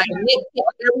gonna like nitpick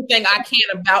everything I can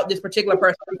about this particular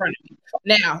person in front of me.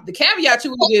 Now, the caveat to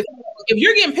it is if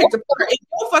you're getting picked apart, it's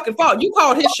your fucking fault. You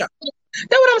called his shot.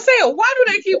 That's what I'm saying. Why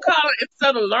do they keep calling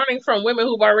instead of learning from women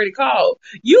who've already called?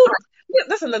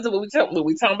 That's another what we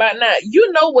talking about now.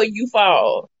 You know where you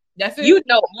fall. That's it. You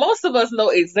know, most of us know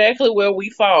exactly where we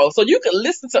fall. So you can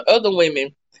listen to other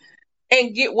women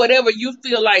and get whatever you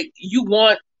feel like you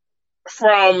want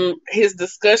from his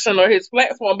discussion or his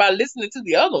platform by listening to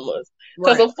the other ones.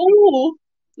 Because a fool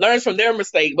learns from their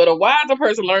mistake, but a wiser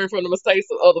person learns from the mistakes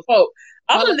of other folk.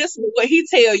 I'm going to listen to what he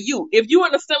tell you. If you're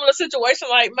in a similar situation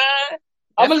like mine,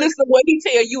 I'm going to listen to what he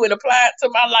tell you and apply it to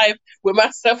my life with my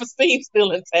self-esteem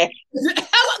still intact.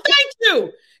 Thank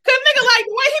you. Because nigga, like,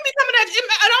 the way he be coming at you,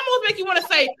 it almost make you want to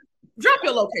say, drop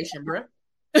your location, bro. Okay,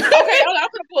 I'm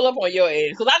going to pull up on your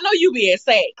ass. Because I know you be in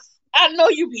sex. I know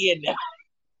you be in there.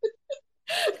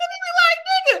 Because he be like,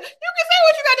 nigga, you can say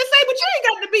what you got to say, but you ain't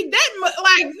got to be that much.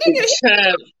 Like,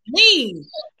 nigga, mean.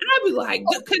 And I be like,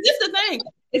 because this the thing.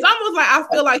 It's almost like I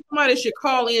feel like somebody should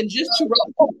call in just to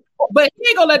roast. But he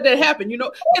ain't gonna let that happen, you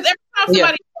know. Because every time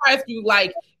somebody tries to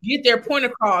like get their point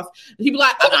across, he be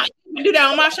like, you can do that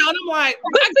on my show. And I'm like,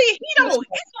 but see, he don't.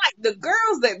 It's like the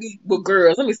girls that be with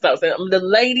girls. Let me stop saying the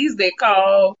ladies that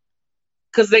call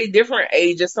because they different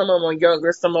ages. Some of them are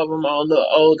younger, some of them are a little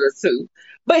older too.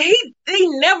 But they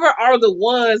never are the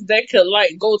ones that could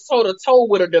like go toe to toe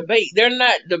with a debate. They're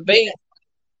not debate.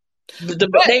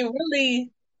 They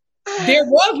really. There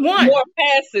was one more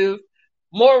passive,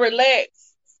 more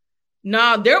relaxed.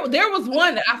 No, there was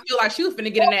one that I feel like she was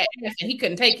finna get in that ass and he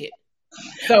couldn't take it.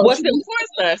 So what's the course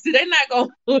now? See, they not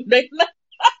gonna.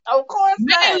 Of course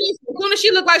not. As soon as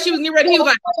she looked like she was getting ready, he was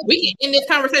like, we get in this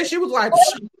conversation. She was like,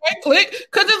 click.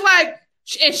 Because it's like,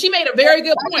 and she made a very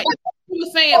good point. She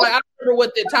was saying, like, I don't remember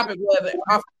what the topic was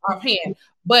offhand,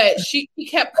 but he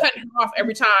kept cutting her off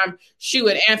every time she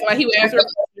would answer. Like, he would answer her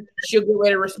question, she'll get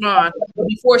ready to respond. But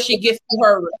before she gets to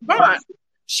her response,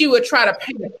 she would try to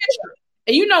paint a picture.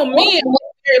 And you know, men are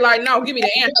very like, no, give me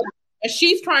the answer. And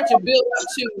she's trying to build up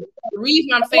to the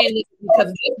reason I'm saying this is because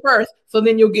of this first, so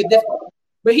then you'll get this one.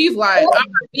 But he's like,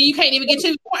 you can't even get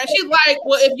to the point. And she's like,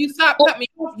 well, if you stop cutting me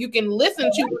off, you can listen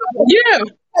to me.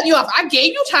 You off. I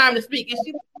gave you time to speak. And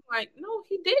she's like, no,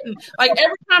 he didn't. Like,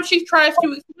 every time she tries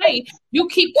to explain, you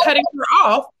keep cutting her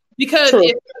off because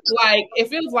it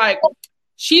feels like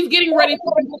she's getting ready to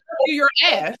your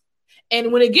ass.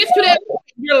 And when it gets to that point,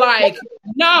 you're like,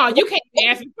 no, you can't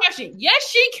answer the question. Yes,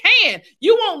 she can.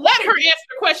 You won't let her answer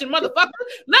the question, motherfucker.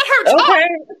 Let her talk. Okay.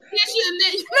 That shit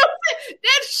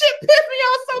pissed me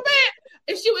off so bad.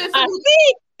 And she was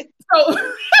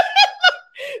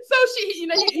so she, he's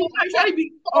trying to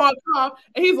be on calm,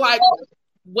 and he's like,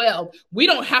 well, we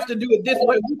don't have to do it this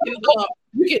way.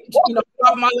 You can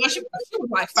off my lunch. She was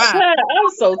like, fine. I'm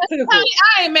so tickled. I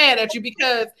ain't mad at you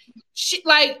because she,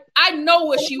 like, I know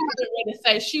what she was going to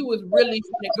say. She was really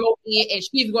going to go in, and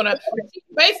she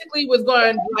basically was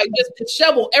going like just to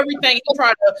shovel everything he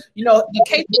tried to, the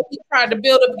case that he tried to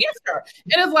build up against her.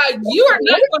 And it's like, you are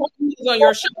not going to lose on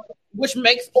your show, which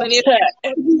makes plenty of sense.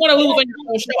 If you want to lose on your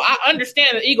own show, I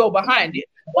understand the ego behind it.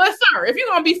 But sir, if you're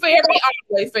going to be fair, be all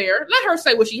the way fair. Let her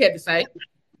say what she had to say.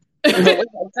 I'm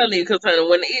telling you, because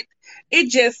when it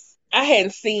just, I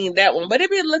hadn't seen that one, but it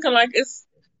be looking like it's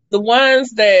the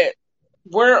ones that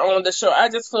were on the show. I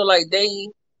just feel like they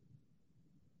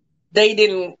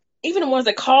didn't, even the ones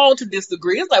that called to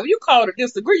disagree. It's like, when you call to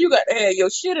disagree, you got to have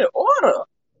your shit in order.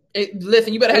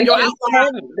 Listen, you better have your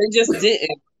outline. They just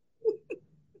didn't.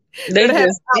 They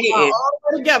just didn't. All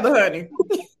the way together, honey.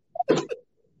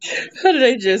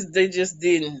 They just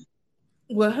didn't.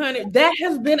 Well, honey, that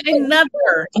has been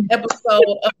another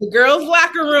episode of the Girls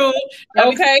Locker Room. Now,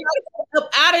 okay. Up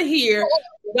out of here.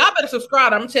 Y'all better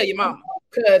subscribe. I'm gonna tell your mama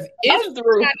because it's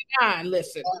 $3.99.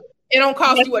 Listen, it don't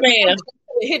cost you a damn.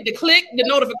 Hit the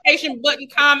notification button,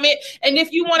 comment, and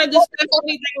if you want to discuss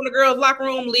anything on the Girls Locker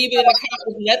Room, leave it in the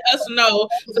comments. Let us know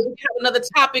so we have another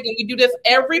topic, and we do this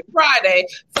every Friday.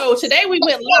 So today we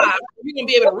went live. You're gonna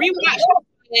be able to rewatch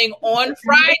on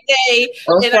Friday.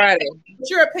 What's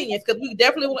your opinions? Because we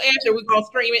definitely will answer. We're gonna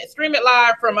stream it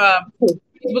live from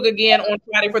Facebook again on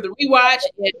Friday for the rewatch,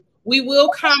 and we will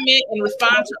comment and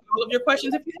respond to all of your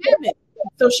questions if you have it.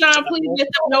 So Sean, please let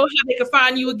them know how they can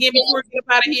find you again before we get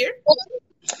up out of here.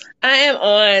 I am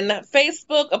on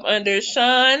Facebook. I'm under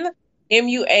Sean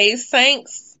MUA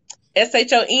Sanks, SHON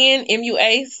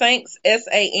MUA Sanks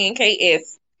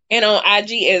SANKS, and on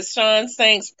IG as Sean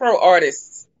Sanks Pro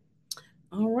Artist.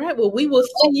 All right. Well, we will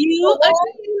see you again.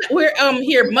 We're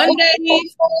here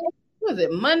Mondays. What is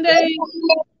it? Mondays,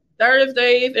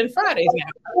 Thursdays, and Fridays now.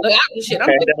 Look, shit, I'm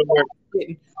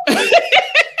getting.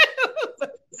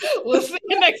 We'll see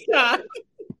you next time.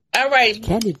 All right.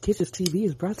 Candid Kisses TV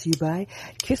is brought to you by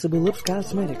Kissable Lips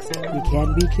Cosmetics. You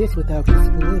can't be kissed without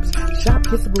kissable lips. Shop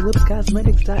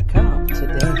KissableLipsCosmetics.com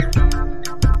today.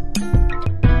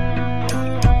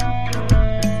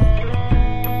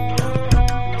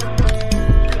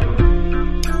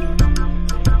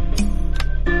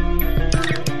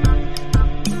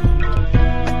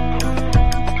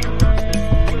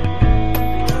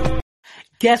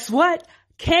 Guess what?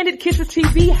 Candid Kisses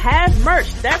TV has merch.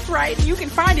 That's right. You can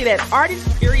find it at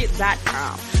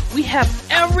artistperiod.com. We have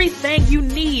everything you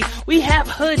need. We have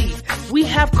hoodies. We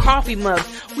have coffee mugs.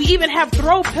 We even have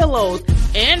throw pillows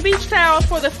and beach towels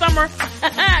for the summer.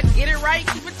 Get it right.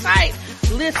 Keep it tight.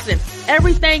 Listen,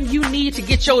 everything you need to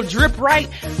get your drip right,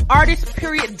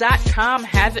 artistperiod.com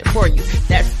has it for you.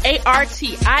 That's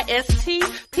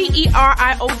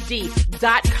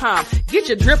ARTISTPERIOD.com. Get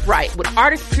your drip right with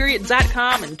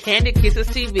artistperiod.com and Candid Kisses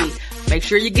TV. Make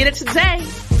sure you get it today.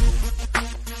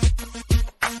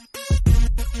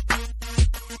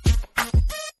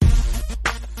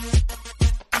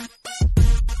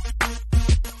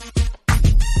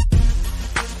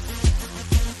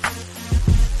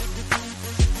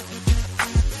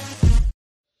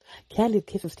 Candid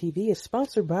Kisses TV is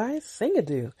sponsored by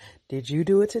Singadoo. Did you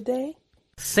do it today?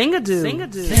 Singadoo.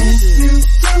 Singadoo. Can you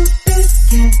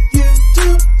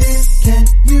do it? Can you do it? Can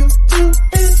you do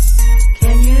it?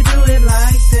 Can you do it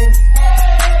like this?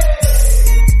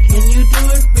 Can you do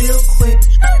it real quick?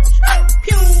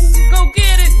 Pew! Go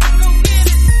get it. Go get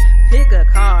it. Pick a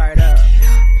card up.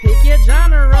 Pick your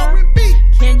genre.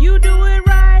 Can you do it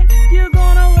right? You're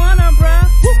gonna wanna, bruh.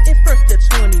 It's first to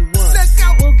 21.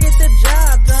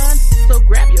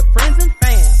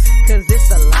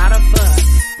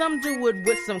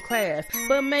 some class,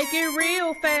 but make it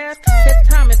real fast. This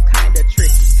time is kinda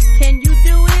tricky. Can you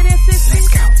do it in 6 minutes? Let's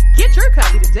go. Get your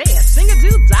copy today at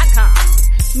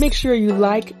singadude.com. Make sure you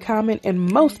like, comment, and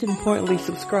most importantly,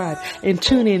 subscribe. And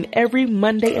tune in every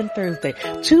Monday and Thursday,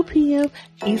 2 p.m.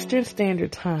 Eastern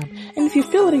Standard Time. And if you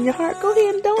feel it in your heart, go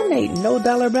ahead and donate. No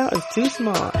dollar amount is too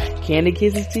small. Candid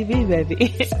Kisses TV, baby.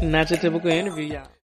 Not your typical interview, y'all.